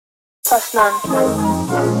Trust none.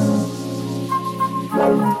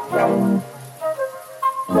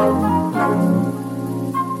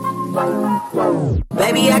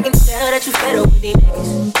 Baby, I can tell that you fed up with these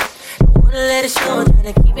niggas. Don't wanna let it show,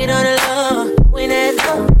 tryna keep it on the low. You ain't as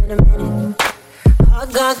low in a minute. Heart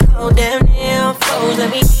gone cold, damn near I'm froze. Let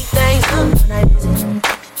me keep things up when I visit.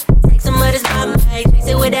 Take some of this Bombay, taste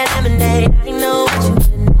it with that lemonade. I know what you've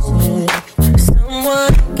been missing.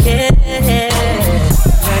 Someone who cares.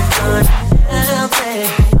 Not gonna play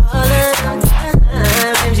all the time.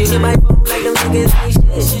 You hit my phone like them niggas ain't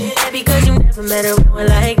shit. Yeah, because you never met a woman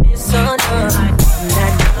like this, so no. I'm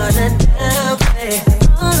not gonna play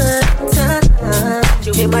all the time.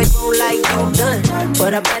 You hit my phone like you done,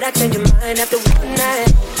 but I bet I change your mind after one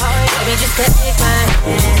night. Baby, just take my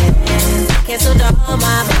hand, cancel all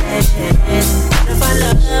my plans. If I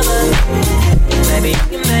love her, baby,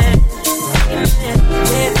 you're mad.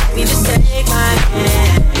 Yeah, baby, just take my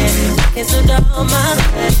hand, cancel all my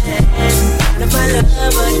plans. If I love her,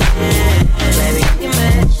 baby, you're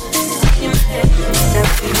mad.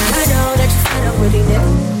 I know that you're fed up with these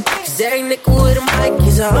niggas. Cause every nigga with a mic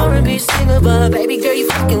is a R&B singer. But baby girl, you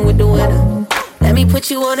fucking with the winner. Let me put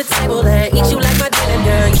you on the table and eat you like my dinner,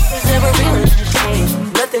 girl. You deserve a real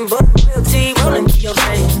thing. Nothing but loyalty rolling through your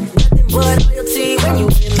veins. Nothing but loyalty when you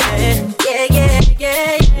get mad. Yeah, yeah,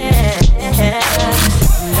 yeah, yeah.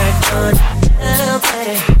 I'm not gonna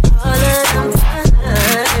play all of the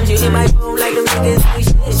times. You hit my phone like them niggas ain't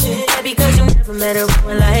shit. Yeah, because you never met a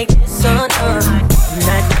woman like this, so no. I'm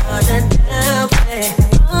not gonna play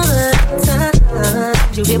all of the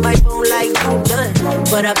times. You hit my phone like you done,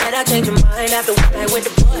 but I bet I change your mind after one night with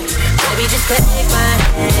the boy. Baby, just take my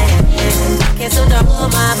hand, cancel all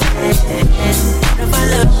my plans. If I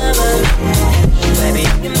love her, baby,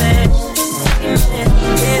 you're mad.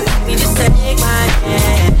 Yeah, baby, just take my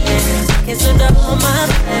hand, cancel all my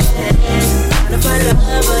plans. If I love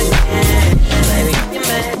her, baby, you're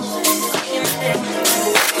mad.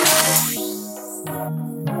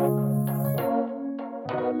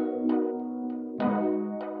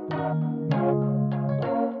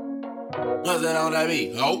 What's that on that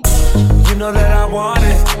beat? Oh. You know that I want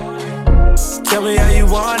it. Tell me how you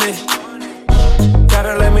want it.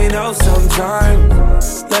 Gotta let me know sometime.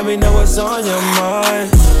 Let me know what's on your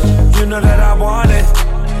mind. You know that I want it.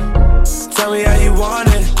 Tell me how you want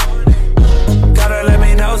it. Gotta let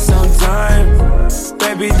me know sometime.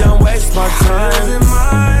 Baby, don't waste my time. Is it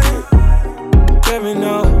mine? Let me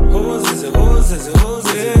know. Who's it? Who's it? Who's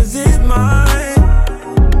it? Is it mine?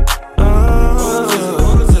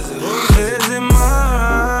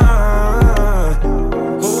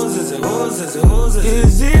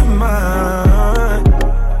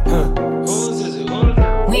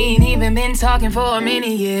 Been talking for a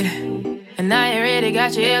minute yet, and I already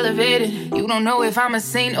got you elevated. You don't know if I'm a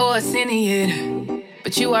saint or a sinner yet,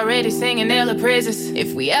 but you already singing hella praises.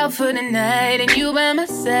 If we out for the night and you by my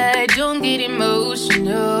side, don't get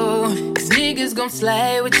emotional, cause niggas gon'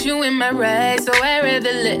 slide with you in my ride. So I'd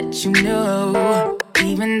rather let you know,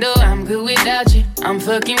 even though I'm good without you, I'm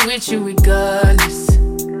fucking with you regardless.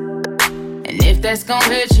 And if that's gon'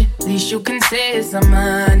 hurt you, at least you can say it's I'm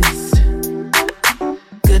honest.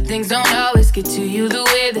 Good things don't always get to you the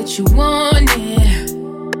way that you want it.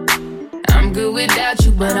 I'm good without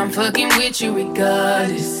you, but I'm fucking with you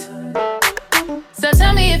regardless. So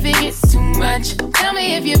tell me if it gets too much. Tell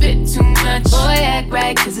me if you bit too much. Boy, act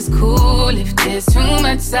right, cause it's cool if there's too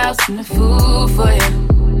much sauce in the food for you.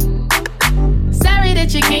 Sorry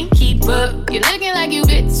that you can't keep up. You're looking like you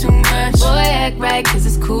bit too much. Boy, act right, cause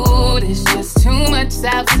it's cool. There's just too much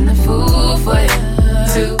sauce in the food for you.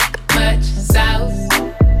 Too much sauce.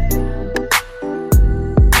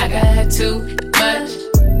 Too much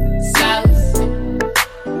sauce.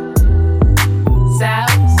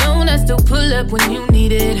 Don't I still pull up when you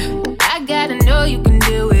need it? I gotta know you can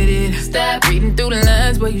deal with it. Stop reading through the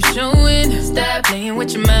lines while you showing. Stop playing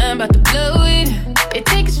with your mind, about to blow it. It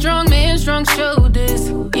takes a strong man, strong shoulders.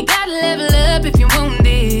 You gotta level up if you want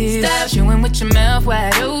it. Stop chewing with your mouth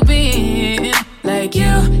wide open, like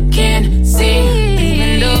you can see.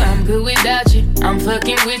 Even though I'm good without you, I'm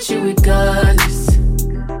fucking with you regardless.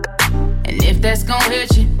 And if that's gon'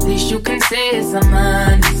 hurt you, at least you can say it's I'm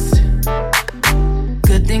honest.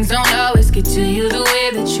 Good things don't always get to you the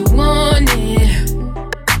way that you want it.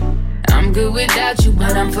 I'm good without you,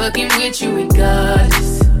 but I'm fucking with you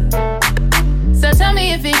regardless. So tell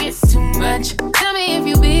me if it gets too much. Tell me if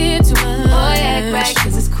you been too much. Boy, act right,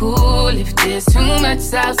 cause it's cool if there's too much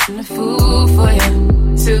sauce in the food for you.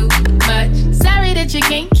 Too much. Sorry that you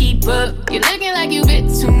can't keep up. You're looking like you bit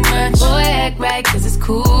too much. Boy, act right, cause it's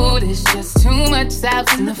cool. There's just too much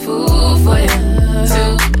sauce in the food for you.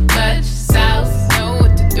 Too much.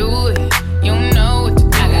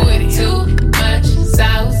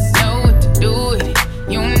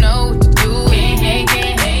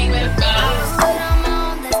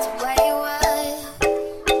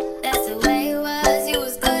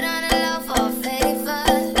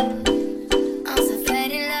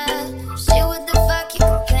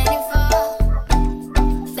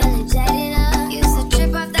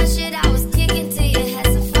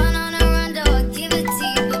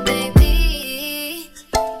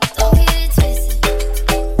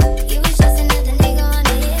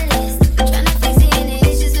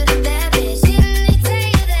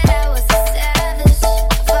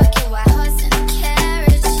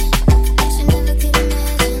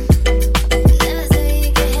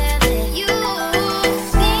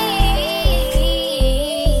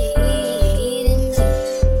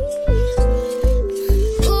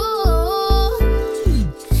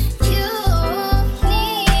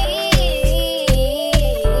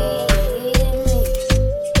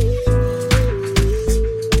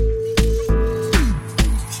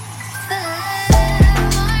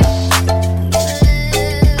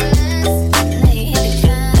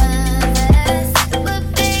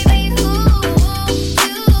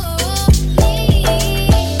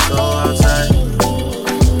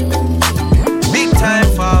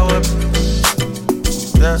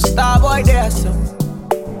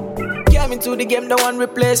 the one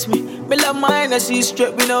replace me. Me love my Hennessy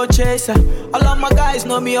straight, we no chaser. All of my guys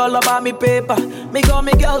know me all about me paper. Me got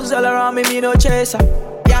me girls all around me, me no chaser.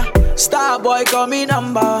 Yeah, star boy call me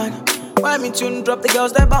number one. When me tune drop, the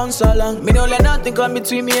girls they bounce along. Me no let nothing come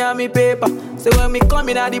between me and me paper. So when me come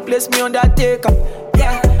in at the place, me on that take up.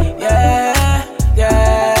 Yeah, yeah,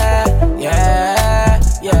 yeah, yeah,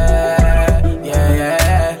 yeah,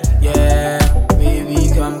 yeah, yeah. Baby,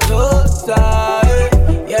 come closer.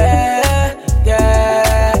 Yeah,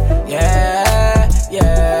 yeah, yeah,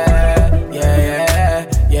 yeah, yeah,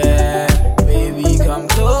 yeah. Baby, come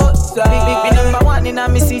closer. Be number one in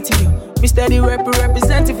my city, yo. Me steady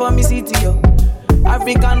representing for me city, yo.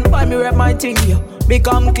 African boy, me rep my thing, yo.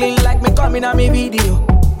 Become clean like me coming on me video.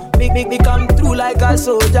 Me come through like a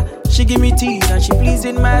soldier. She give me tea and she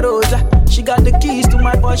pleasing my rosa. She got the keys to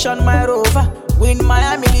my Porsche and my Rover. We in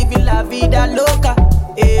Miami living la vida loca.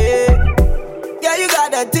 Yeah, yeah, you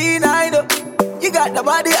got the teen, I know. You got the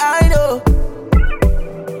body, I know.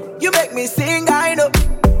 You make me sing, I know.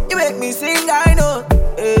 You make me sing, I know.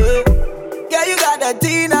 Yeah, yeah, you got the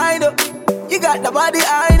teen, I know. You got the body,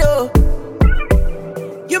 I know.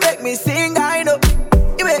 You make me sing, I know.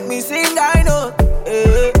 You make me sing, I know.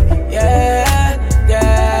 Yeah, yeah,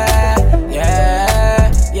 yeah,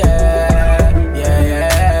 yeah, yeah,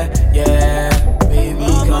 yeah, yeah. Baby,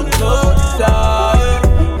 come closer.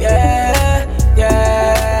 Yeah,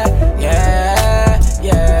 yeah, yeah,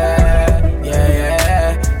 yeah,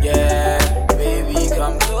 yeah, yeah. Baby,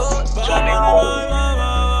 come closer.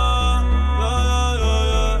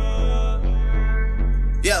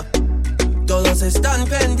 Yeah, todos están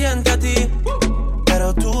pendientes a ti,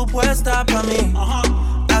 pero tú puesta pa' mí,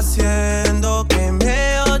 haciendo que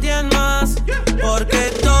me odien más,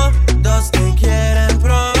 porque todos te quieren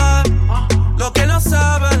probar. Lo que no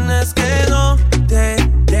saben es que no te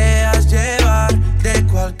dejas llevar de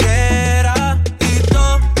cualquiera, y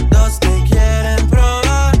todos te quieren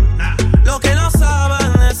probar. Lo que no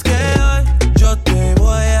saben es que hoy yo te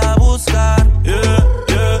voy a buscar. Yeah,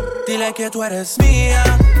 yeah. Dile que tú eres mía,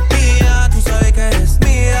 mía, tú sabes que eres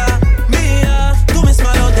mía, mía. Tú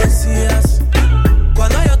misma lo decías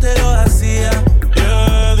cuando yo te lo hacía.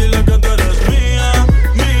 Yeah, dile que tú eres mía,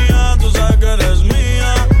 mía, tú sabes que eres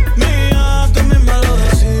mía, mía. Tú misma lo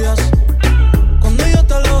decías cuando yo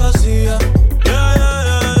te lo hacía. Yeah, yeah,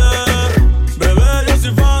 yeah, yeah. Bebé, yo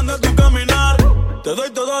soy fan de tu caminar. Te doy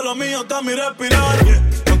todo lo mío hasta mi respirar.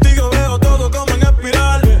 Contigo veo todo como en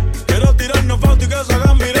espiral. Quiero tirarnos fotos y que se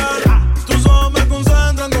hagan mirar. Tus ojos me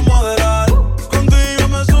concentran como adelar. Contigo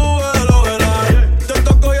me sube de lo veral. Te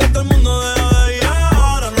toco y hasta el mundo deja de ir.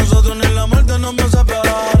 Ahora nosotros ni la muerte nos va a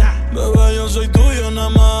separar. Bebé, yo soy tuyo nada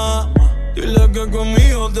más. Dile que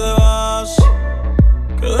conmigo te vas.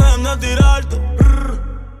 Que dejen de tirarte.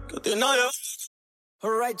 Que a ti nadie.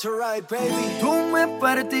 Alright, baby. Tú me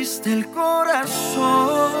partiste el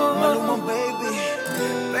corazón. Maluma, baby.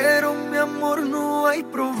 Pero mi amor, no hay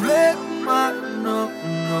problema, no,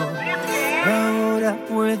 no. Ahora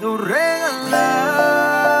puedo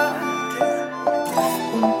regalar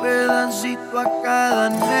un pedacito a cada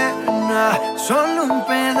nena. Solo un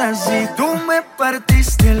pedacito. Tú me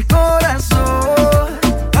partiste el corazón.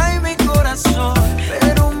 Ay, mi corazón.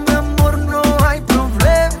 Pero mi amor, no hay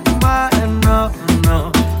problema, no,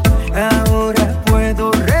 no. Ahora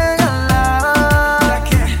puedo regalar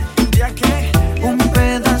un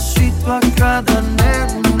pedacito a cada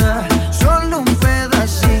nena. Solo un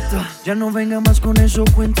pedacito. Ya no venga más con eso,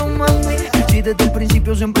 cuento, mami. Si desde el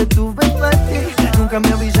principio siempre tuve para ti. Nunca me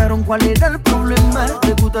avisaron cuál era el problema.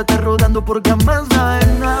 Te gusta estar rodando por camas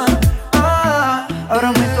nada.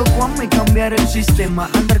 Ahora me tocó a mí cambiar el sistema.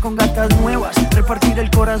 Andar con gatas nuevas, repartir el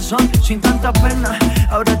corazón sin tanta pena.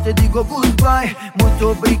 Ahora te digo goodbye, muy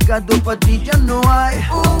obrigado, pa' ti ya no hay.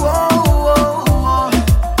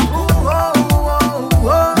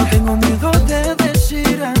 No tengo miedo de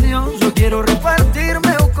decir adiós. Yo quiero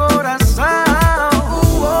repartirme un corazón.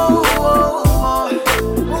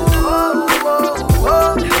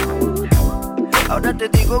 Ahora te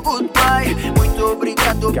digo goodbye, muy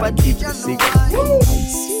obrigado, pa' ti ya no hay.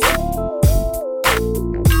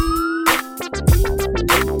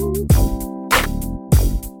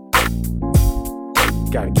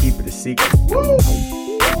 Gotta keep it a secret.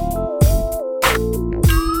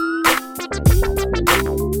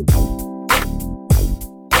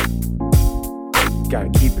 Gotta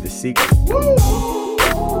keep it a secret.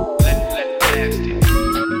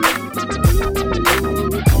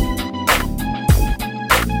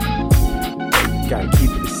 Gotta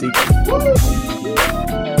keep it a secret.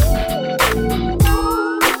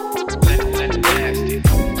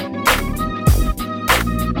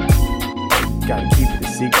 Gotta keep it a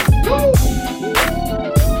secret.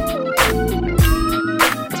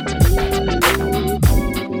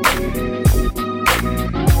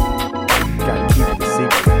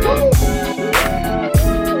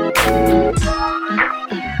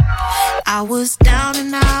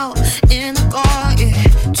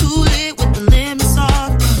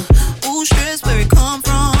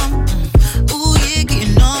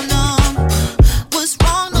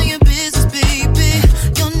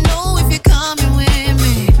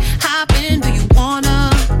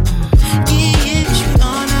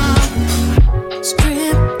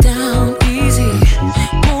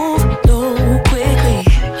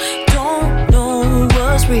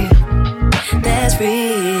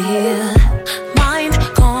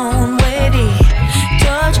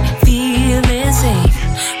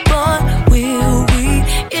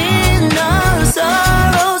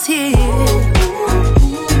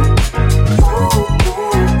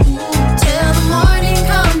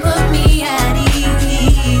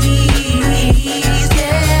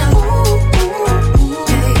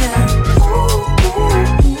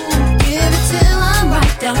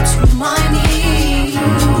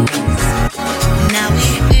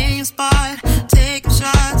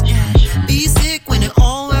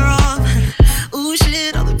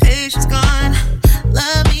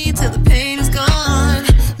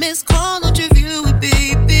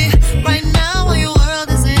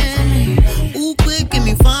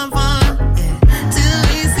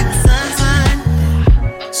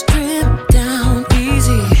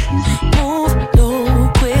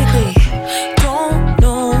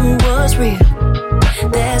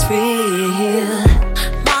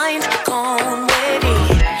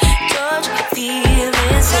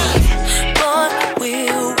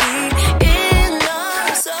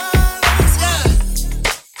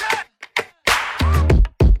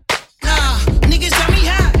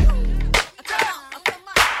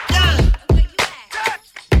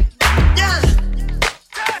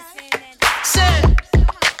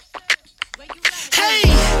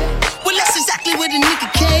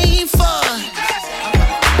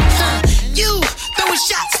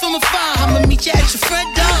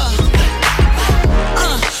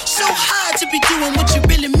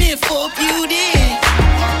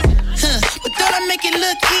 make it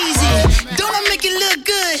look easy? Don't I make it look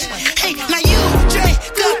good? Hey, now you drink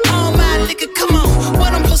up all my liquor. Come on,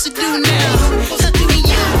 what I'm supposed to do now? And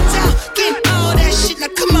you talking all that shit. Now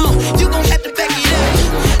come on, you gon' have to back it up.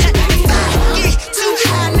 If I get too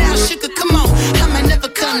high now, sugar, come on, I might never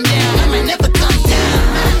come down. I might never come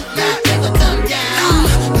down. Not never come down.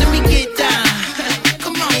 Let me get down.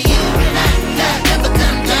 Come on, you not never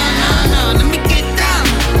come down. No, let me get down.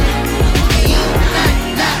 You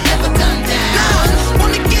not never come down. No,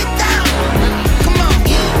 wanna get down. Come on,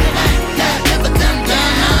 you not never come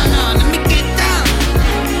down. No, let me get down.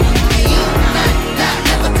 You not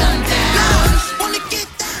never come down. No, wanna get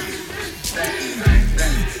down.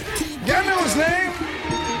 Y'all know his name?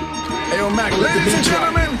 Hey, yo, Mac, let the Ladies and beat drop.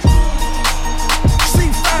 gentlemen,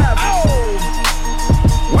 C5.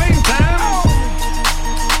 Wayne time.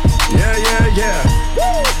 Yeah.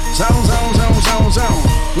 Zone.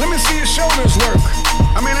 Let me see your shoulders work.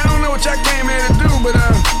 I mean, I don't know what y'all came here to do, but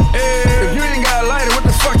if you ain't got a lighter, what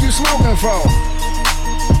the fuck you smoking for?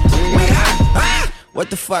 What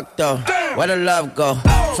the fuck though? Where the love go?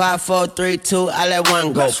 5, 4, 3, 2, I let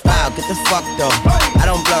one go. Wow, get the fuck though. I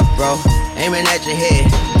don't bluff, bro. Aiming at your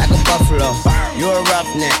head like a buffalo. You a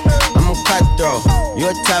roughneck, I'm a cutthroat. You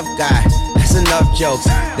a tough guy. That's enough jokes.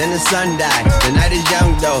 Then the sun died. The night is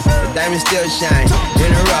young though. The diamond still shine.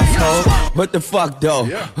 In a rough hole. What the fuck though?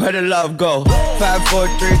 Where the love go? 5, 4,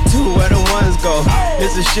 3, 2, where the ones go?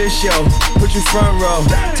 It's a shit show. Put you front row.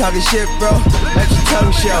 Talking shit, bro. Let your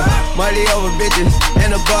tongue show. Money over bitches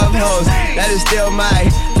and above hoes. That is still my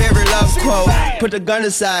favorite love quote. Put the gun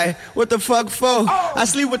aside. What the fuck for? I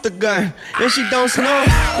sleep with the gun. And she don't snow.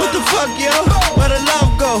 What the fuck, yo? Where the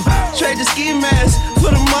love go? Trade the ski mask for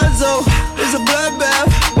the muzzle. It's a bloodbath.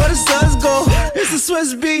 Where the suns go? It's a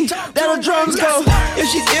Swiss beat. That'll drums go. If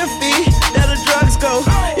she's iffy, that'll drugs go.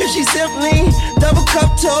 If she's simply double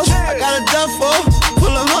cup toast, I got a duffel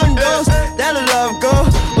full of hundos. That'll love go.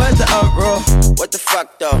 Where's the uproar? What the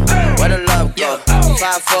fuck though? Where the love go?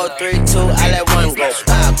 5, 4, 3, 2, I let one go.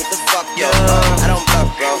 Wow, get the fuck yo. I don't bluff,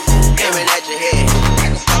 bro. Aiming at your head.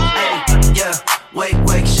 Ay, yeah,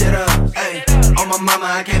 wake shit up. Ay, on my mama,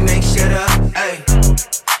 I can't make shit up. Ay,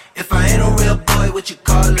 if I ain't a real boy, what you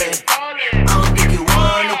call it? I don't think you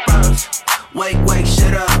want no problems. Wake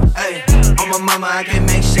shit up. Ay, on my mama, I can't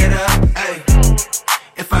make shit up. Ay,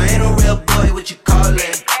 if I ain't a real boy, what you call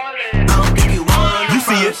it? I don't think you want no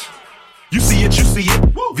problems. You see it.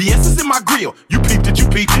 VS is in my grill. You peeped it.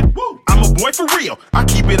 I'm a boy for real. I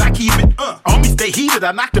keep it. On me stay heated.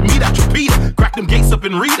 I knock the meat out your Peter. Crack them gates up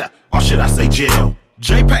in Rita. Or should I say jail?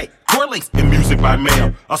 J-Pay, core links, and music by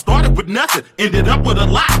mail. I started with nothing, ended up with a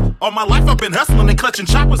lot. All my life I've been hustling and clutching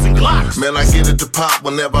choppers and Glocks. Man, I get it to pop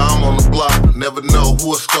whenever I'm on the block. Never know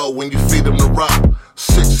who a stole when you feed them the rock.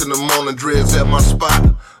 6 in the morning, dreads at my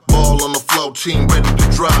spot. Ball on the floor, team ready to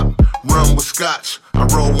drop. Rum with scotch, I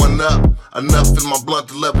roll one up. Enough in my blunt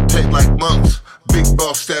to levitate like monks. Big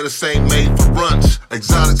boss status ain't made for runts.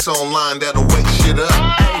 Exotics online that'll wake shit up.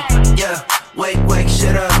 Ay, yeah, wake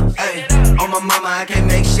shit up. Ay, on my mama, I can't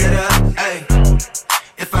make shit up. Ay,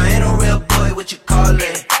 if I ain't a real boy, what you call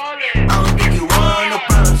it? I don't think you want no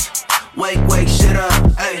problems. Wake shit up.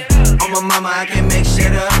 Ay, on my mama, I can't make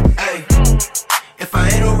shit up. Ay, if I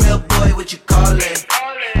ain't a real boy, what you call it?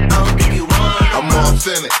 I don't think you want no I'm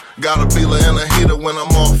authentic. Got a feeler and a heater when I'm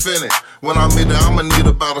off in it. When I'm in it, I'ma need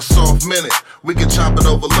about a soft minute. We can chop it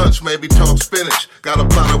over lunch, maybe talk spinach. Got a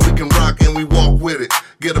platter we can rock and we walk with it.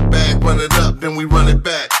 Get a bag, run it up, then we run it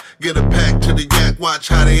back. Get a pack to the yak, watch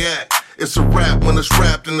how they act. It's a rap when it's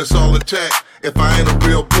wrapped and it's all intact. If I ain't a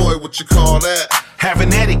real boy, what you call that?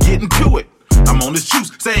 Having at it, getting to it. I'm on this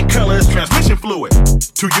juice, same color as transmission fluid.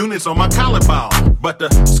 2 units on my collarbone, but the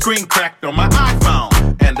screen cracked on my iPhone.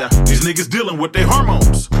 And these niggas dealing with their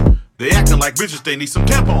hormones. They acting like bitches, they need some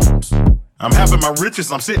tampons. I'm having my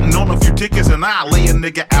riches, I'm sitting on a few tickets, and I lay a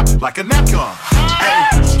nigga out like a napkin.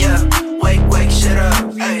 Ay, yeah, wake shit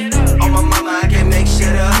up. Ay, on my mama, I can't make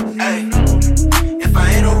shit up. Ay, if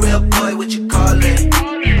I ain't a real boy, what you call it? I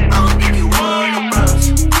don't think you want no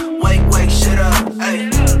problems. Wake shit up. Ay,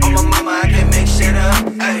 on my mama, I can't make shit up.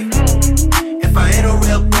 Ay, if I ain't a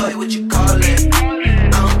real boy, what you call it? I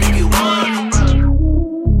don't think you want no problems.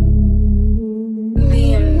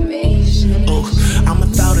 Oh, I'ma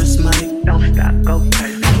throw this money. Don't stop, go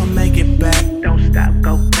crazy. I'ma make it back. Don't stop,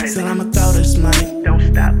 go crazy. Said I'ma throw this money. Don't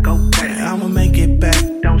stop, go crazy. I'ma make it back.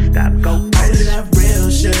 Don't stop, go crazy. Only that real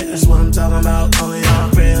shit. That's what I'm talking about. Only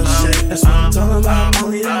that real shit. That's what I'm talking about.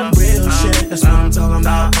 Only that real shit. That's what I'm talking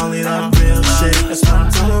about. Only that real shit. That's what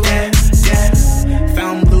I'm talking about. Yeah.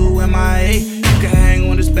 Found blue in my A. You can hang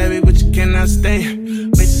with this baby, but you cannot stay.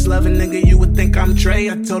 Bitches love a nigga, you would think I'm Trey.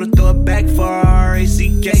 I told her throw it back for a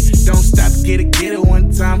gate. Don't stop, get it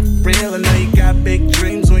one time for real. I know you got big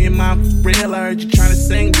dreams on your mind for real. I heard you tryna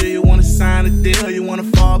sing, do you wanna sign a deal? You wanna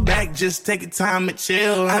fall back, just take your time and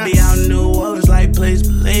chill. I be out in New Orleans like, please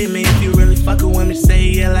believe me. If you really fucking with me, say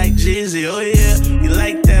yeah like Jeezy. Oh yeah, you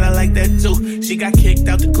like that, I like that too. She got kicked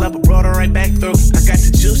out the club, I brought her right back through. I got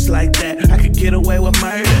the juice like that, I could get away with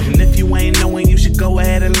murder. And if you ain't knowing, you should go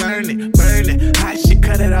ahead and learn it. Burn it, hot shit,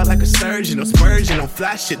 cut it out like a surgeon. Or spurging, don't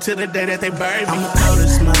fly shit till the day that they burn me. I'ma throw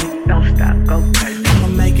this money, don't stop, go crazy. I'ma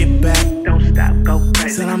make it back, don't stop, go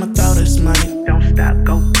crazy. Said I'ma throw this money, don't stop,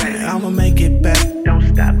 go crazy. I'ma make it back, don't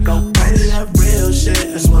stop, go crazy. Only that real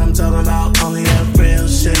shit, that's what I'm talking about. Only that real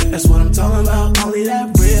shit, that's what I'm talking about. Only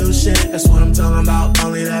that real shit, that's what I'm talking about.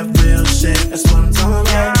 Only that real shit, that's what I'm talking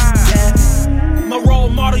about. Yeah. My role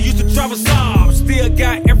model used to drive a Saab. Still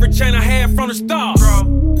got every chain I had from the start.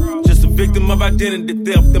 Just a victim of identity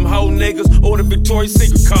theft. Them whole niggas or the Victoria's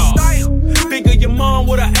Secret car. Think of your mom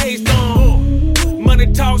with an A song.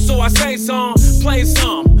 Money talk, so I say some, play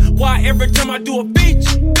some. Why every time I do a beach,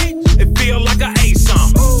 it feel like an A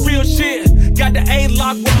song. Real shit, got the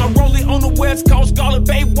A-lock with my rollie on the West Coast. Call it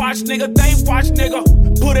Baywatch, nigga, they watch, nigga.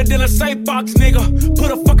 Put it in a safe box, nigga.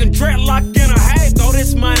 Put a fucking dreadlock in a hay. Throw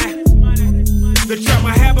this money. The trap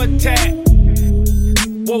my habitat.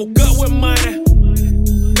 Woke up with money,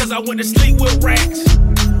 cause I went to sleep with racks.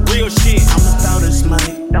 Real shit. I'ma throw this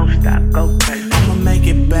money, don't stop, go crazy. I'ma make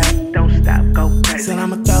it back, don't stop, go crazy. Said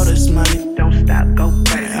I'ma throw this money, don't stop, go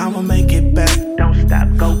crazy. I'ma make it back, don't stop,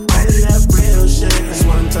 go crazy. Only that real shit, that's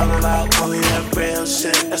what I'm talking about. Only that real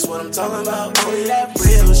shit, that's what I'm talking about. Only that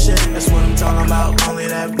real shit, that's what I'm talking about. Only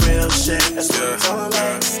that real shit, that's what I'm talking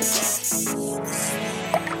about.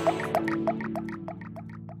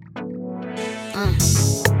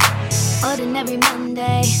 Ordinary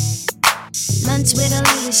Monday, lunch with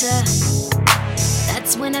Alicia.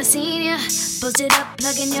 That's when I seen ya, posted up,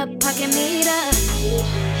 plugging your pocket meter.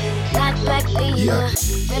 Not black beamer,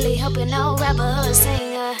 really hoping no rapper or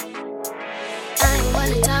singer. I ain't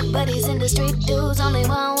wanna talk, but these industry dudes only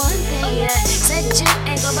want one thing, yeah. Said you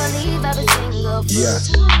ain't gon' believe I've been single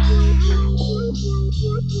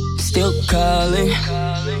Still calling,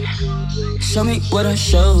 show me what I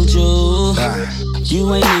showed you.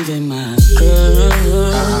 You ain't even my girl.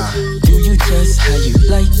 Do you just how you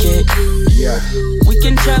like it? We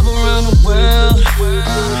can travel around the world.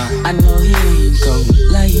 I know he ain't gon'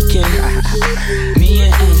 like it. Me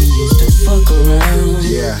and Annie used to fuck around.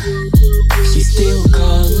 She still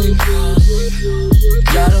calling.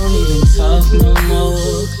 Y'all don't even talk no more.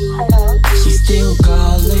 She still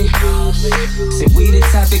calling. Said we the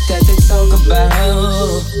topic that they talk about.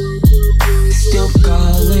 Still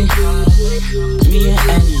calling. Me and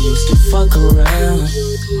Annie used to fuck around.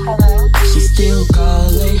 She still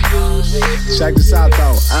calling. Check this out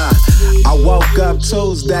though, I woke up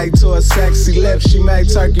Tuesday to a sexy lip. She made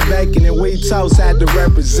turkey bacon and wheat toast, had to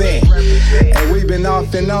represent. And we been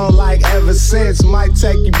off and on like ever since. Might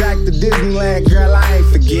take you back to Disneyland, girl, I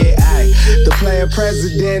ain't forget. The player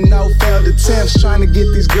president, no failed attempts. Trying to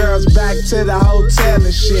get these girls back to the hotel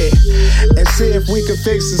and shit. And see if we can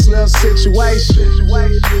fix this little situation.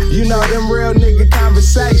 You know them real nigga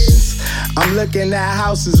conversations. I'm looking at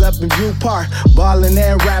houses up in View Park, ballin'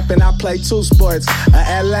 and rapping. I play two sports,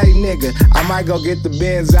 a LA nigga. I might go get the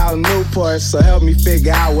Benz out in Newport. So help me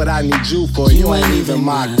figure out what I need you for. You ain't even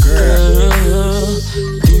my girl.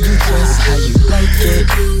 Do you just how you like it?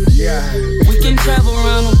 We can travel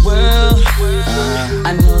around the world.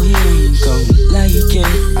 I know he ain't gon' like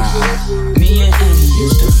it. Me and Annie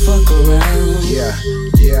used to fuck around.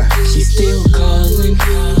 She still calling.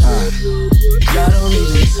 Y'all don't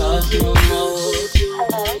even talk no more.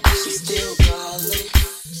 She still calling.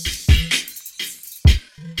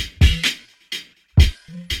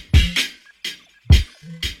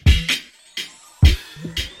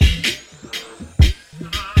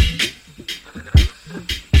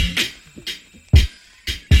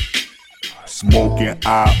 Smoking,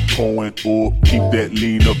 eye pouring up. Keep that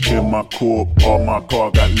lean up in my cup. All my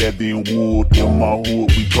car got leather and wood. In my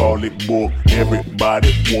hood, we call it book.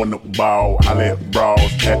 Everybody wanna ball. I let bras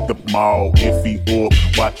at the mall. If he up,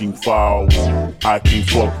 watching falls. I can't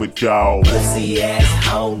fuck with y'all. Pussy ass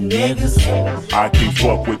hoe niggas. I can't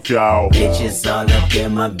fuck with y'all. Bitches all up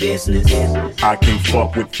in my business. I can't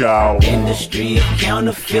fuck with y'all. Industry of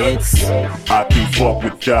counterfeits. I can't fuck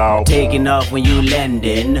with y'all. Taking off when you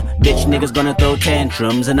landing. Bitch niggas gonna throw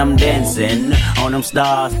tantrums and I'm dancing on them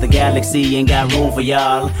stars. The galaxy ain't got room for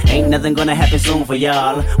y'all. Ain't nothing gonna happen soon for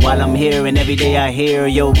y'all. While I'm here and every day I hear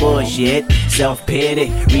your bullshit.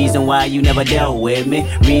 Self-pity, reason why you never dealt with me.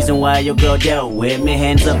 Reason why your girl dealt with me.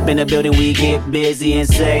 Hands up in the building, we get busy and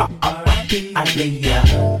say R.I.P. Aaliyah.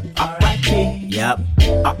 R.I.P. Yup.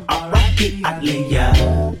 R.I.P.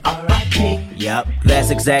 Aaliyah. R.I.P. Yup.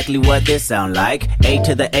 That's exactly what this sound like. A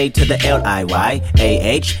to the A to the L-I-Y.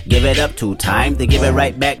 A-H. Give it up 2 times. They give it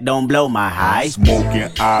right back. Don't blow my high. Smoking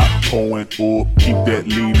out, pouring up. Keep that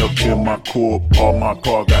lean up in my cup. All my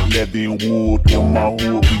car got leather and wood. In my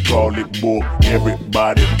hood, we call it book.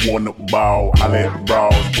 Everybody wanna ball. I let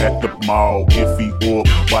brawls at the mall. If he up,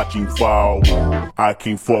 watch him fall. I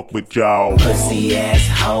can't fuck with y'all. Pussy ass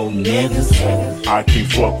hoe niggas. I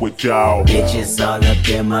can't fuck with y'all. Bitches all up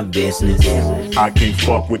in my business. I can't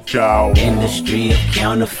fuck with y'all. Industry of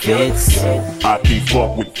counterfeits. I can't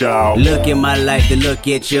fuck with y'all. Look at my life to look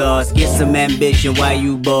at yours. Get some ambition while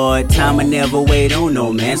you bored. Time will never wait on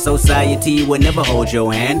no man. Society will never hold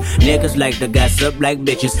your hand. Niggas like to gossip like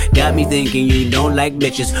bitches. Got me thinking you don't like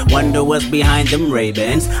bitches. Wonder what's behind them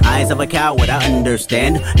Ray-Bans. Eyes of a coward, I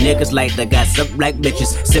understand. Niggas like to gossip like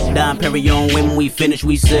bitches. Sip down Perignon when we finish,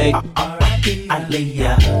 we say R.I.P.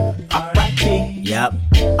 Aaliyah. R.I.P. Yup.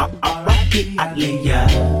 R.I.P.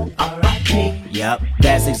 Aaliyah. R.I.P. Yup.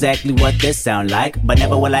 That's exactly what this sound like. But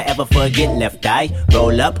never will I ever forget left eye.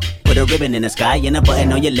 Roll up, put a ribbon in the sky, and a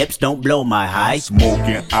button on your lips, don't blow my high.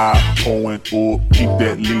 Smoking out, pouring up. Keep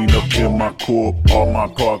that lean up in my cup. All my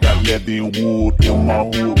car got leather and wood. In my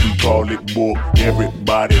hood, we call it book.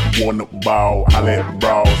 Everybody wanna ball. I let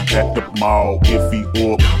brawls at the mall. If he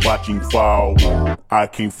up, watch him fall. I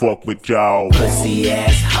can't fuck with y'all. Pussy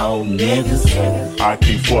ass hoe niggas. I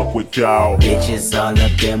can't fuck with y'all. Bitches all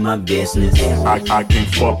up in my business. I can't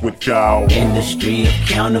fuck with y'all. Industry of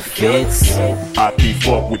counterfeits. I can't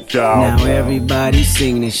fuck with y'all. Now everybody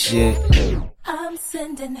sing this shit. I'm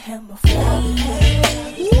sending him a flyer.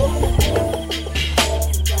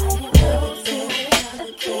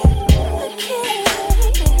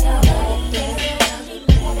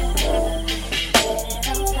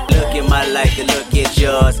 Look at my life and look at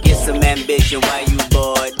yours. Get some ambition while you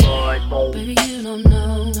bored. Baby, you don't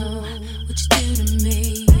know what you do to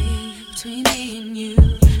me. Between me and you,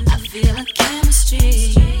 I feel like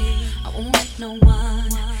chemistry. I won't let no one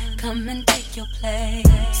come and take your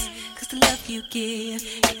place. Cause the love you give,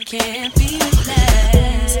 it can't be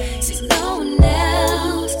replaced. See, no one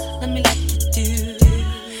else, let me like you do.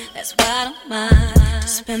 That's why I don't mind to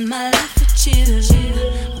spend my life with you.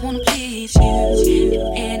 I wanna please you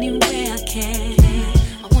in any way I can.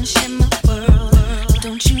 I wanna share my world,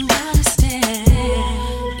 don't you understand?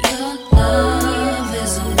 Your love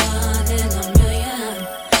is a one in a million.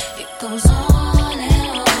 It goes on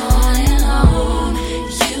and on and on.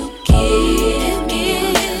 You give me a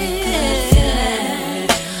really good feeling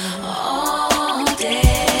all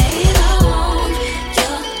day long.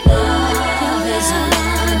 Your love is a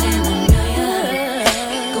one in a million.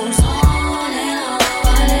 It goes on and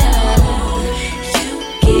on and on. You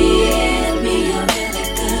give me a really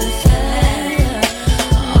good feeling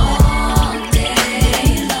all day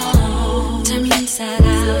long. Turn me inside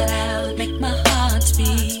out, make my heart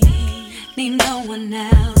speak. Need no one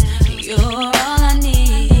else, you're all I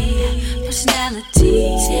need. Personality,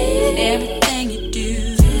 everything you do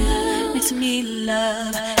makes me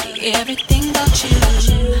love everything about you.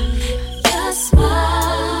 Your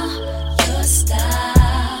smile, your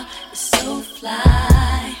style is so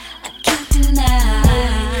fly, I can't deny.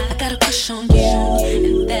 I got a crush on you,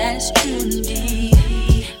 and that is true indeed.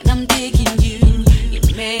 And I'm digging you, you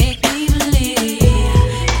make me believe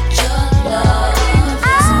your love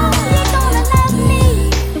is You're gonna love me,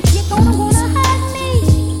 you're gonna wanna hug me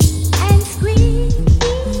and squeeze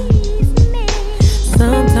me.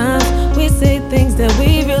 Sometimes we say things that we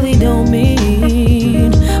really don't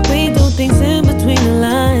mean. We do things in between the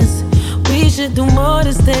lines. We should do more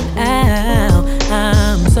to stand out.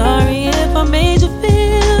 I'm sorry if I made you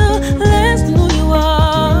feel less than who you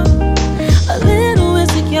are, a little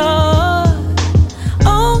insecure.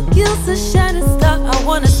 Oh, you're a shining star. I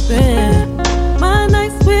wanna spend my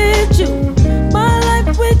nights with you, my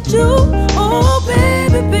life with you. Oh,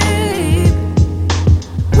 baby, baby,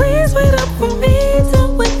 please wait up for me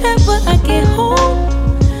till whenever I get home.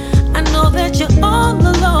 I know that you're all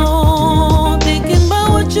alone, thinking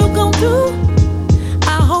about what you gon' do.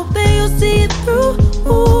 I hope that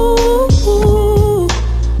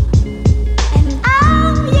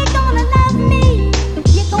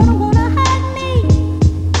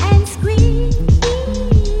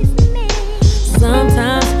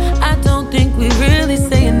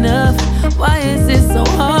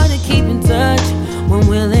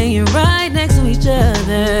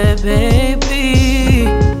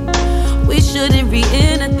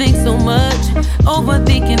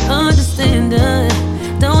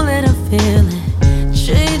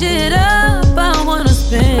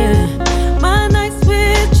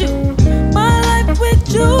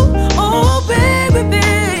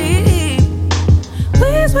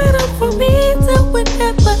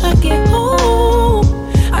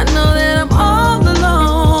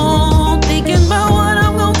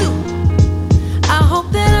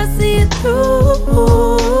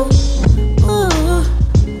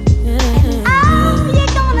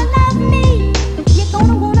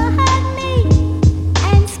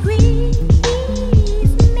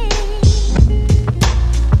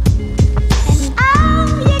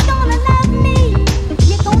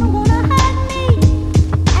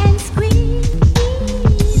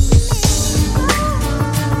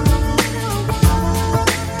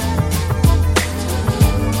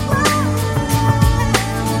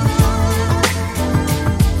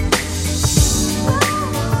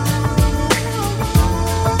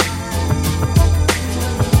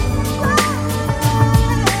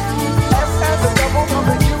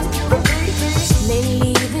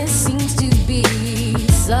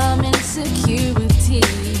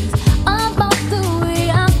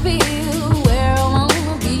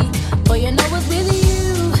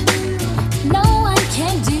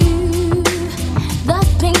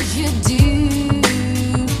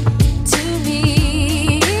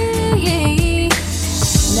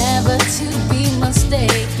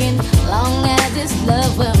this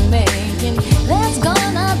love we're making. There's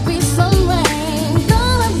gonna be some rain,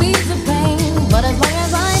 gonna be some pain, but as long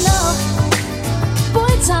as I know, boy,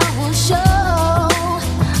 time will show.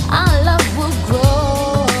 Our love will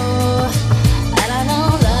grow, and I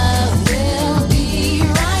know love will be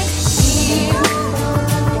right here,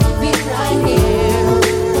 be right here,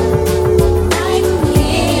 right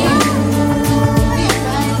here, be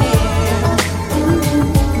right here.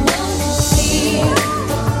 No fear,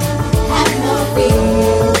 have no fear,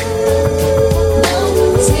 no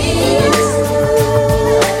tears.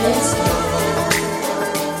 Love is here.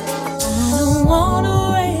 I don't wanna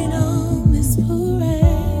rain on this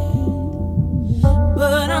parade,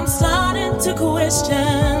 but I'm starting to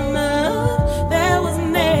question that was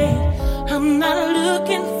made. I'm not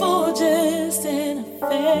looking for just an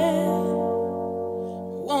affair.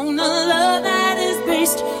 Want a love that is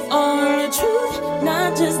based on the truth,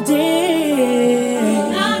 not just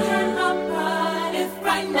dead. Not hurt my pride if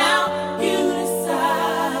right now you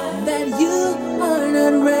decide that you are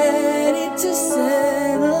not ready to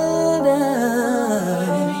settle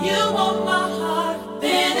down. If you want my heart,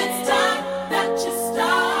 then it's time that you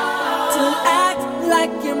start to act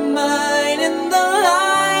like you're mine in the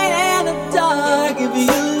light and the dark. If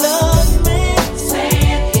you love me, say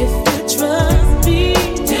it. If you trust me,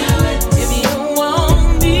 do it. If you want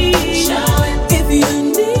me, show it. If you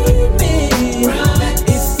need me, prove it.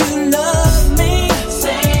 If you love me,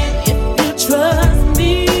 say it. If you trust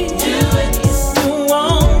me, do it. If you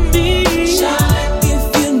want me, show it. If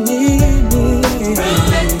you need me,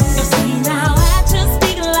 prove it. See now actions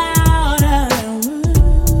speak louder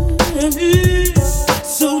than words.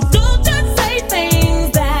 So don't just say things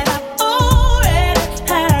that I've already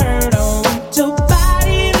heard. I want your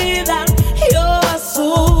body without your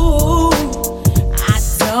soul. I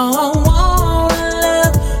don't want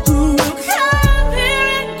love who come here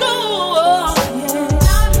and go.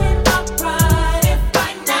 Not hurt my pride if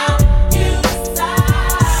right now you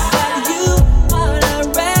decide that you are not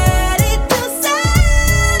ready to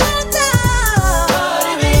settle down. But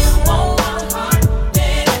if you want my heart,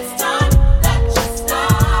 then it's time that you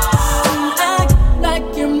start to act like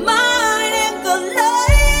you're mine in the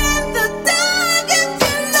light and the dark. If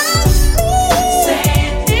you love me, say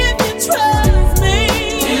it. If you trust me,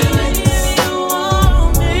 do it. If you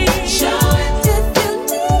want me, show it. If you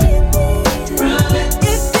need me, prove it.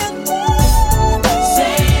 If you need me,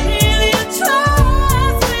 say it. If you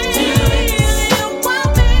trust me, do it. If you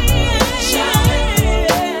want me, show it.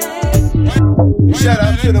 Shout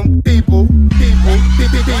out to them people.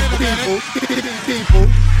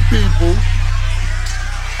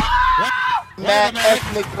 Mad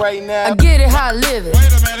ethnic right now. I get it how I live it.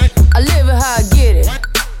 I live it how I get it.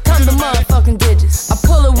 Come the motherfucking digits. I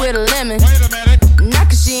pull it with a lemon. Not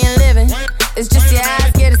cause she ain't living. It's just your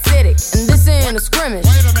eyes get acidic. And this ain't a scrimmage.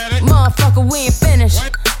 Motherfucker, we ain't finished.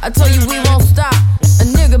 I told you we won't stop. A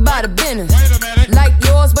nigga by the business. Like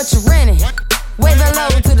yours, but you rent it. Wave hello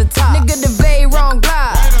to the top. Nigga, the very wrong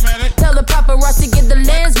glide. Tell the paparazzi get the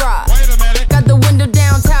lens right. Got the window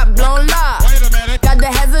down, top blown live. Got the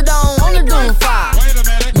hazard on the doom fire.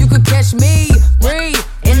 You could catch me, breathe,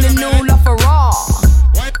 in the new LaFerrari.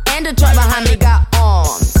 And the truck behind me got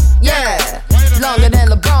arms. Yeah, longer than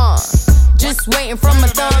LeBron. Just waiting from my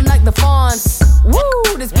thumb like the fawns.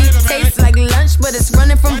 Woo, this beat tastes like lunch, but it's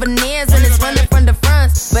running from veneers and it's running from the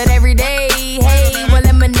fronts. But every day, hey, well,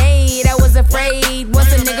 lemonade. I was afraid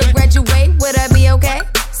once a nigga graduate, would I be okay?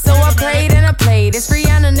 So I prayed and I played. It's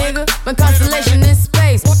Rihanna, nigga. My constellation in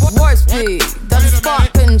space. Warp speed, though the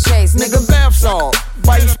spark couldn't chase. Nigga, bath salt,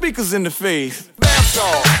 biting speakers in the face. Bath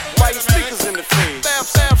salt, biting speakers in the face.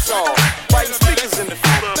 Bath salt, biting speakers in the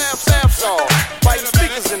face. Bath salt, biting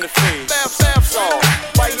speakers in the face. Bath salt,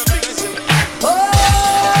 biting speakers in the face.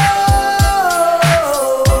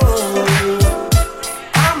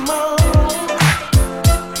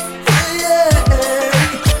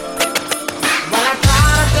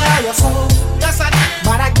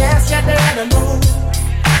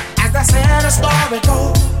 Story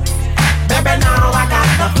goes, baby, now I got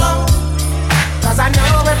the flow, cause I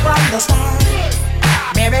know it from the start.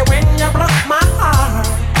 Baby, when you broke my heart,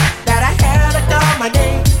 that I had to come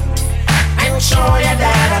again and show you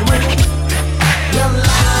that I win. You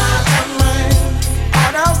lied to me.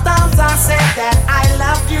 All those times I said that I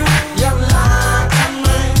loved you, you lied to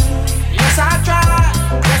me. Yes, I tried,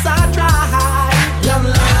 yes, I tried. You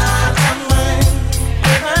lied to me.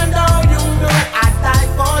 Even though you knew I'd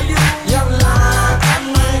die for you.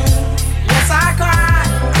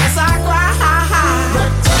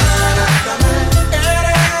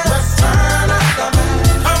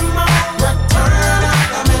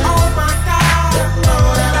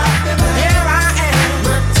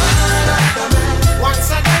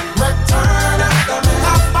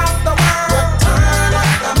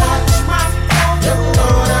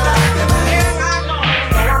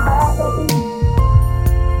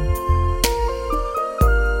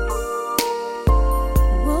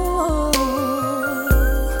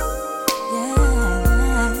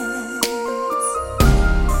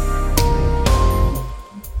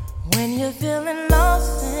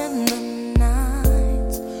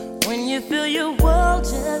 feel your world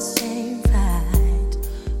just ain't right.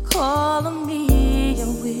 Call on me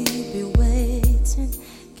and we'll be waiting.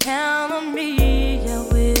 Count on me, I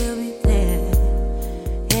will be there.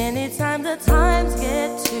 Anytime the times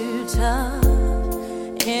get too tough,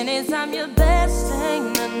 anytime your best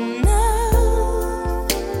ain't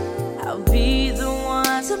enough, I'll be the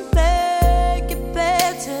one to make it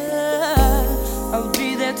better. I'll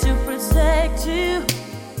be there to protect you,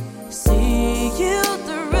 see you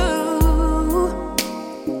through.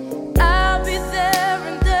 I'll be there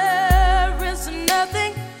and there is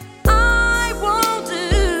nothing I won't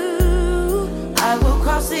do. I will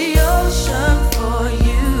cross the ocean for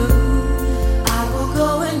you. I will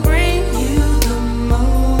go and bring you the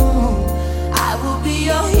moon. I will be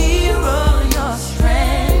your hero, your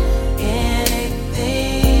strength,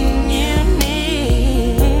 anything you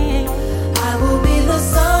need. I will be the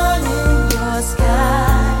sun in your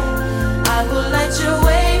sky. I will light your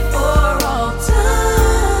way for all time.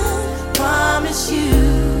 Promise you,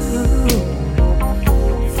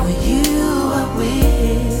 for you I will.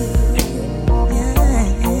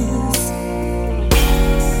 Yes.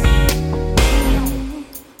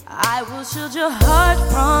 I will shield your heart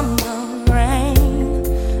from the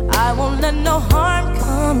rain. I won't let no harm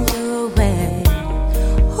come your way.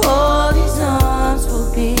 All these arms will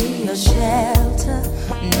be your shelter.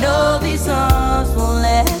 No, these arms won't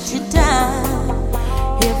let you down.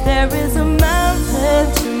 If there is a mountain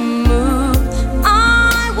to move,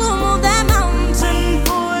 I will move that mountain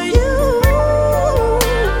for you.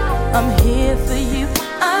 I'm here for you.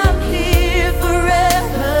 I'm here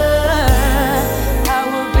forever. I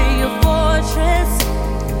will be your fortress,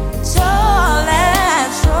 tall and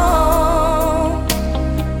strong.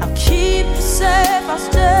 I'll keep you safe. I'll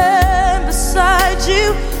stand beside you.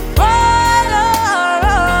 Right or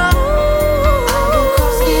wrong. I will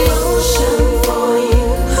cross the ocean for you.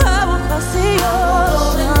 I will cross the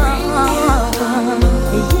ocean.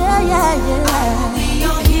 Yeah, yeah, yeah. I will be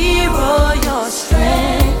your hero, your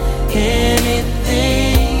strength,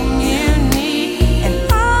 anything you need, and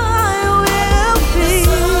I will be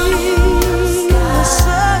the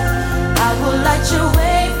sun. I will light your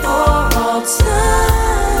way for all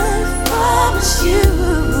time. Promise you,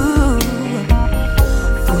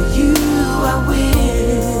 for you I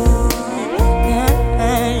will.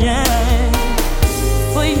 Yeah, yeah.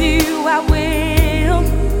 For you I will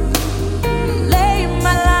lay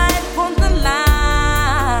my life on the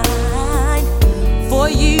line. For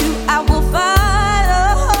you I will fight.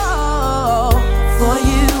 Oh, for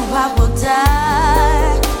you I will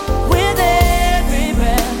die. With every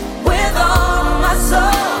breath, with all my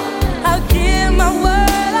soul, I'll give my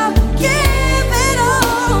word, I'll give it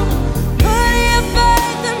all. Put your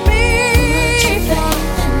faith in me,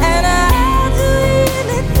 and I'll do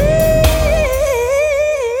anything.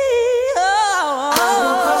 Oh, I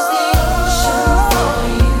will cross the ocean for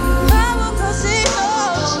you. I will cross the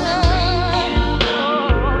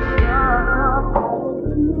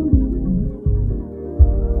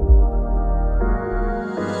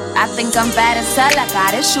I think I'm bad as hell, I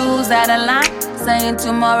got issues out of line. Saying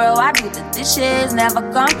tomorrow I do the dishes, never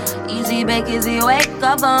come. Easy bake, easy wake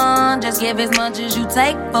up on. Just give as much as you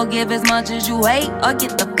take, forgive as much as you hate, or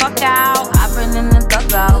get the fuck out. I've been in the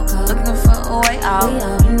dugout, looking for a way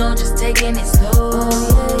out. You know, just taking it slow.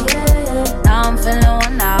 Now I'm feeling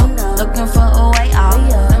one out, looking for a way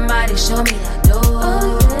out. Somebody show me that door.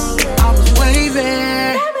 I was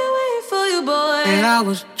waving, I've been waiting for you, boy. and I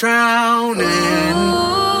was drowning.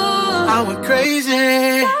 I went crazy.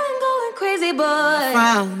 I'm going crazy, boy.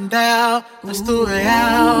 Found out, I threw it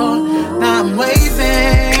out. Now I'm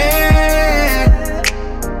waving.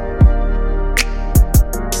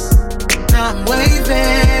 Now I'm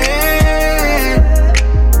waving.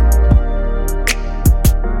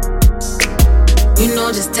 You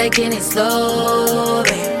know, just taking it slow,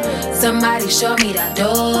 babe. Somebody show me that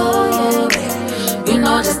door, babe. You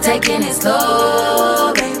know, just taking it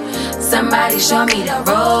slow, babe. Somebody show me the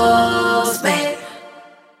ropes, babe.